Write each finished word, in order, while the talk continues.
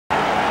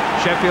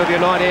Sheffield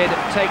United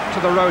take to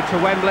the road to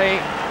Wembley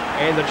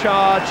in the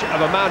charge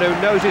of a man who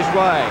knows his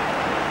way.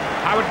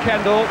 Howard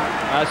Kendall,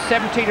 a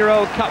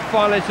 17-year-old cup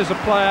finalist as a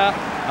player,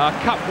 a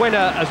cup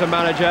winner as a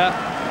manager.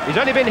 He's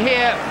only been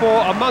here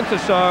for a month or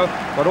so,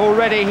 but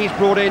already he's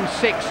brought in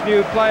 6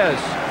 new players.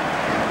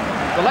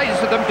 The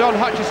latest of them, Don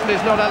Hutchison,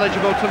 is not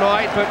eligible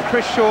tonight, but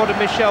Chris Short and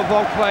Michel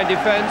Vonk play in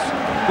defence,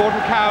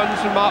 Gordon Cowans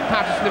and Mark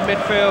Patterson in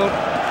midfield,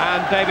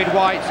 and David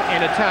White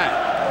in attack.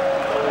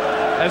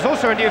 There's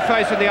also a new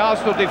face in the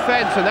Arsenal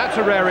defence, and that's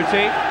a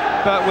rarity.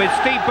 But with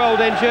Steve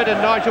Bold injured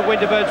and Nigel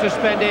Winterburn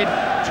suspended,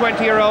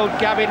 20-year-old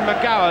Gavin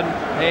McGowan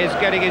is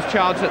getting his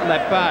chance at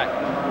left back.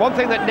 One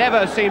thing that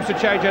never seems to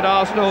change at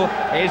Arsenal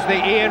is the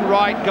Ian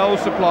Wright goal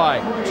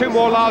supply. 2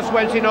 more last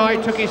Wednesday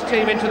night took his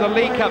team into the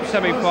League Cup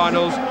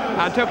semi-finals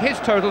and took his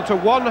total to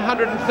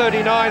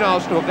 139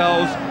 Arsenal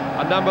goals,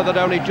 a number that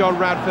only John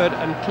Radford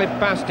and Cliff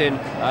Bastin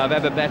have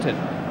ever bettered.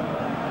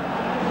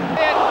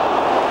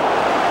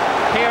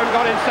 Kieran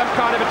got in some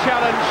kind of a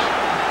challenge,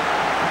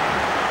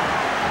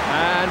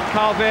 and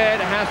Carl Veart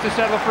has to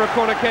settle for a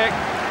corner kick.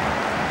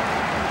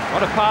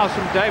 What a pass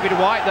from David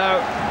White, though,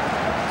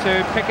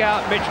 to pick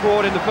out Mitch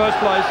Ward in the first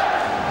place.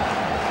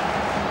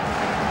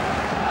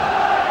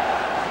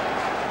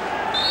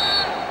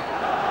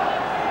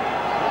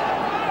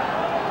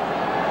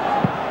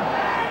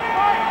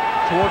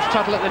 Towards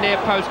Tuttle at the near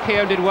post,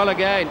 Keown did well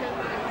again.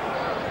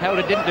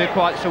 Helder didn't do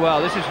quite so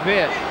well. This is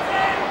Veart.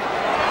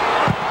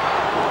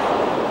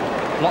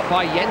 Blocked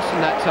by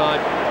Jensen that time.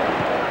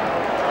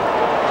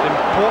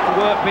 Important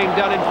work being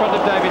done in front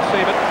of David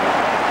Seaman.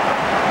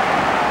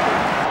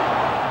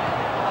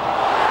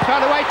 Turn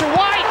away to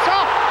White!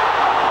 Oh!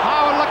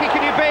 How unlucky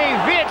can you be?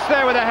 Veart's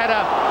there with a header.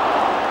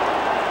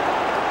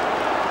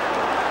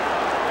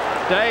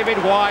 David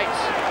White,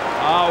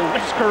 a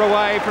whisker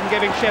away from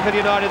giving Sheffield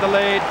United the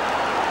lead.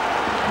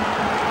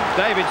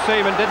 David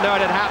Seaman didn't know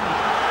it had happened.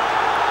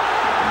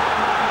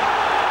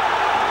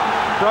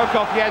 Broke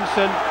off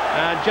Jensen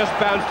and just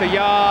bounced a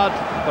yard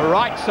the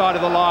right side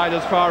of the line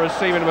as far as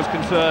Seaman was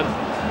concerned.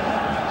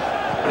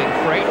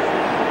 Free.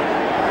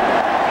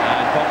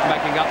 And Bob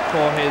backing up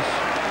for his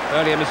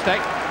earlier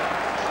mistake.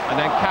 And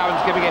then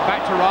Cowan's giving it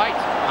back to Wright.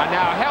 And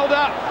now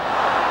Helder.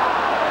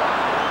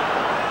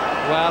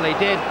 Well, he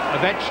did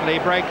eventually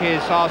break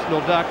his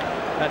Arsenal duck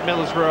at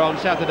Middlesbrough on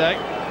Saturday.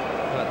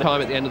 At the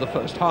time at the end of the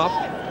first half.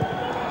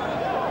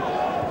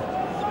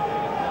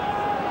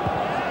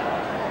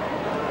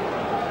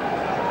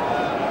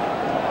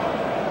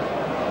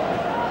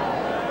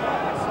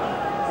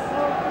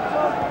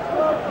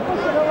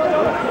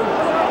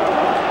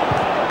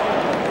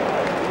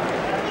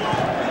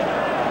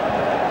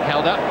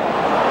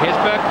 Here's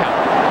Bergkamp.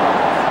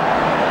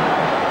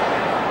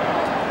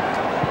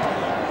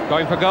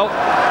 Going for goal.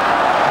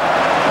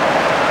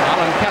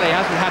 Alan Kelly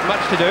hasn't had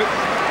much to do.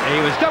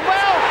 He was done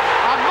well,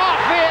 and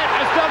Mark Veart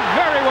has done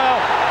very well.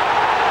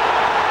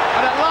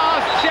 And at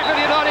last,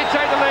 Sheffield United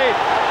take the lead.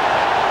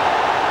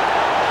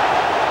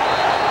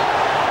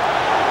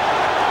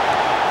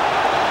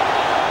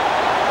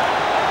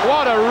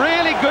 What a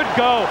really good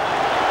goal.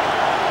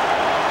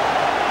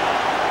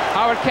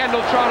 Howard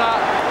Kendall trying to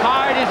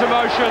hide his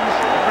emotions,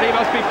 but he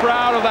must be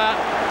proud of that.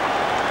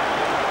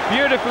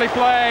 Beautifully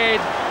played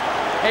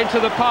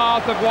into the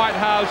path of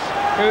Whitehouse,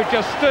 who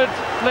just stood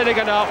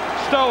Linnigan up,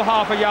 stole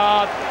half a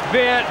yard.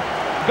 Veart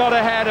got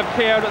ahead of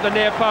Keown at the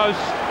near post,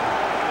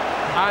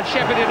 and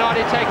Sheffield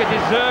United take a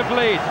deserved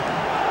lead.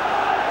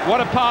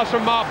 What a pass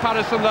from Mark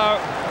Patterson, though,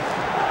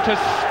 to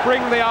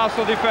spring the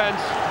Arsenal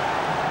defence.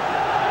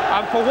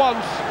 And for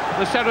once,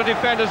 the central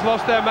defenders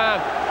lost their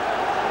man.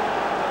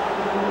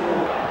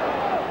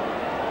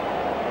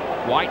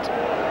 White.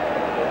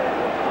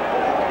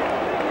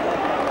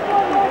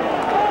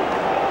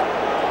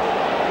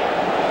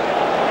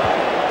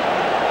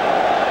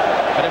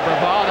 Bit of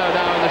bravado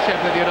now in the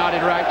Sheffield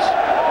United ranks.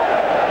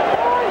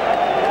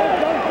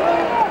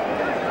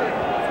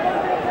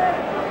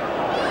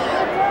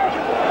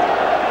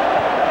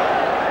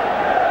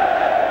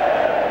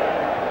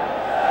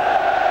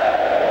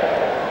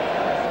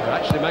 They're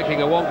actually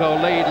making a 1-goal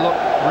lead look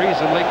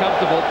reasonably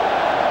comfortable.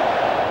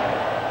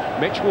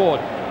 Mitch Ward.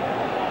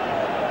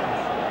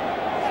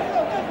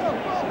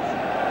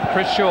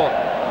 Chris Short.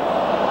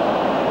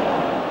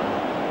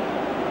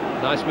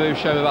 Nice move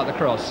shown about the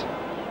cross.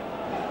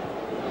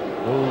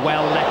 Oh,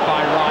 well left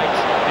by Wright.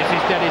 This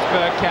is Dennis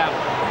Bergkamp.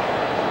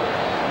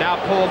 Now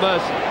Paul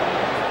Merson.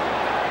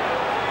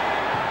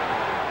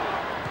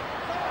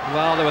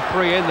 Well, there were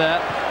 3 in there.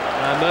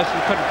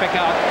 Merson couldn't pick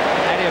out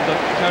any of them.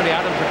 Tony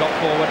Adams had got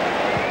forward.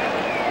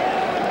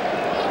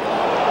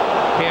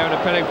 Keown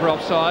appealing for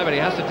offside, but he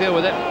has to deal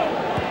with it.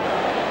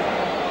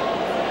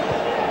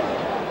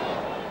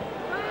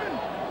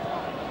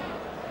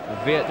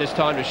 Veart this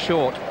time to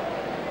Short.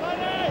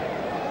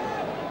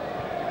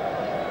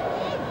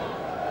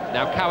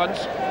 Now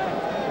Cowans.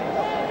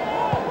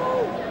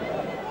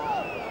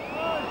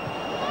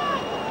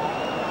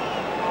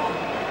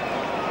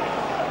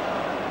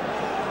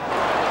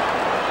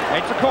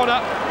 It's a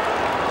corner.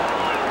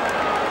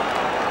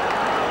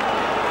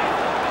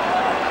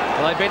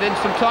 Well, they've been in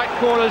some tight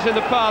corners in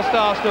the past,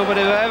 Arsenal, but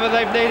if ever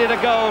they've needed a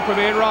goal from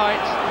Ian Wright,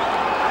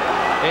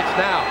 it's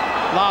now.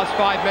 Last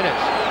 5 minutes.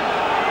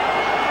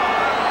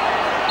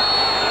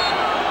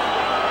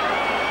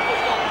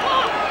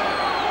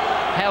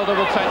 Helder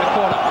will take the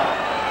corner.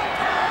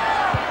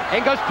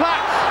 In goes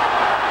Platz.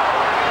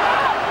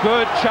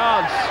 Good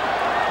chance.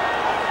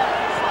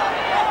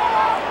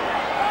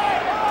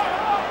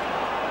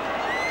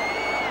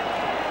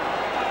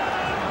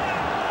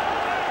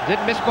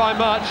 Didn't miss by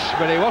much,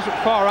 but he wasn't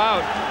far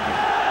out.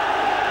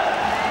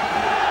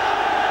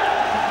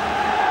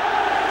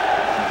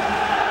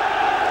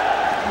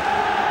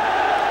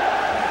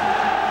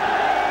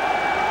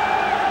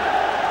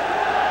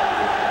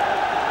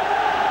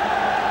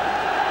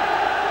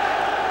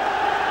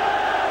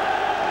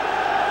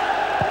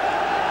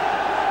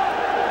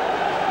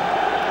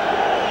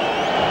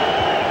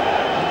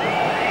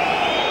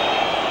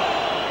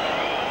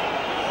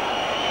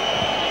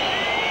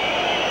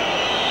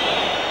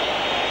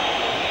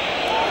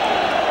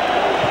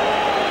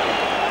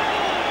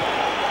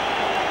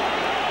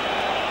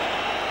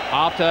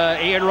 After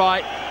Ian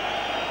Wright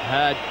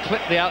had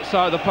clipped the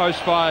outside of the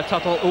post via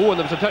Tuttle. Oh, and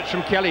there was a touch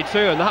from Kelly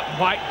too, and that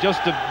might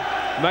just have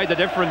made the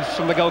difference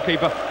from the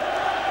goalkeeper.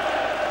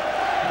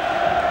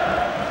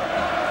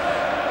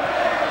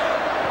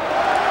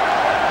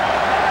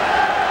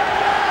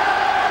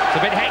 It's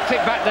a bit hectic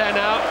back there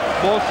now,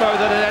 more so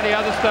than at any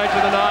other stage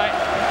of the night.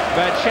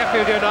 But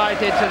Sheffield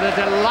United, to the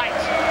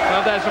delight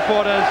of their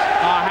supporters,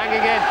 are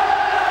hanging in.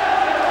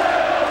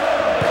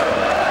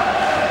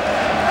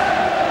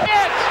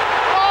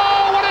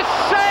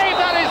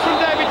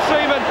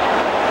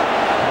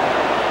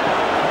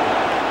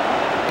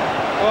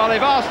 Well,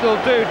 if Arsenal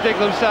do dig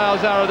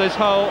themselves out of this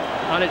hole,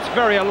 and it's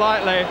very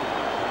unlikely,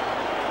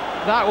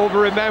 that will be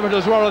remembered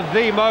as one of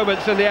the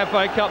moments in the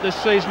FA Cup this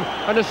season.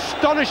 An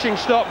astonishing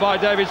stop by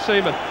David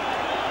Seaman,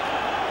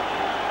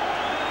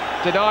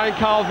 denying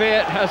Carl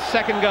Veart her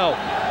second goal.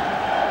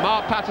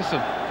 Mark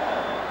Patterson.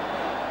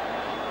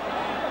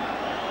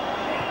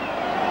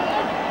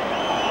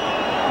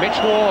 Mitch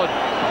Ward.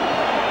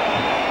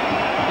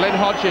 Glyn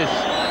Hodges.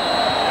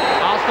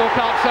 Arsenal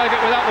can't save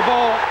it without the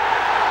ball.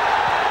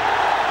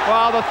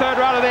 Well, the third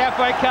round of the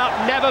FA Cup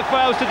never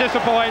fails to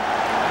disappoint.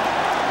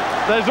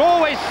 There's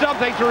always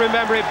something to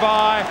remember it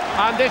by,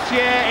 and this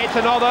year it's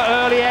another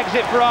early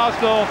exit for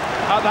Arsenal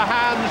at the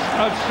hands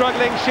of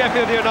struggling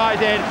Sheffield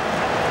United,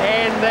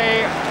 in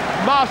the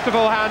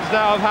masterful hands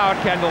now of Howard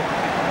Kendall.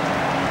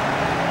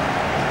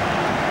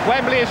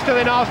 Wembley is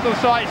still in Arsenal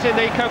sights in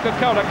the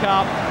Coca-Cola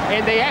Cup.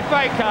 In the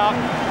FA Cup,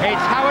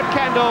 it's Howard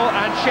Kendall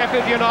and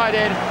Sheffield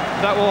United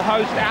that will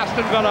host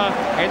Aston Villa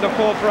in the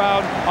fourth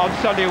round on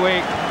Sunday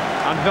week.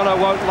 And Villa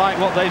won't like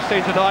what they've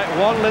seen tonight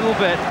one little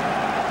bit.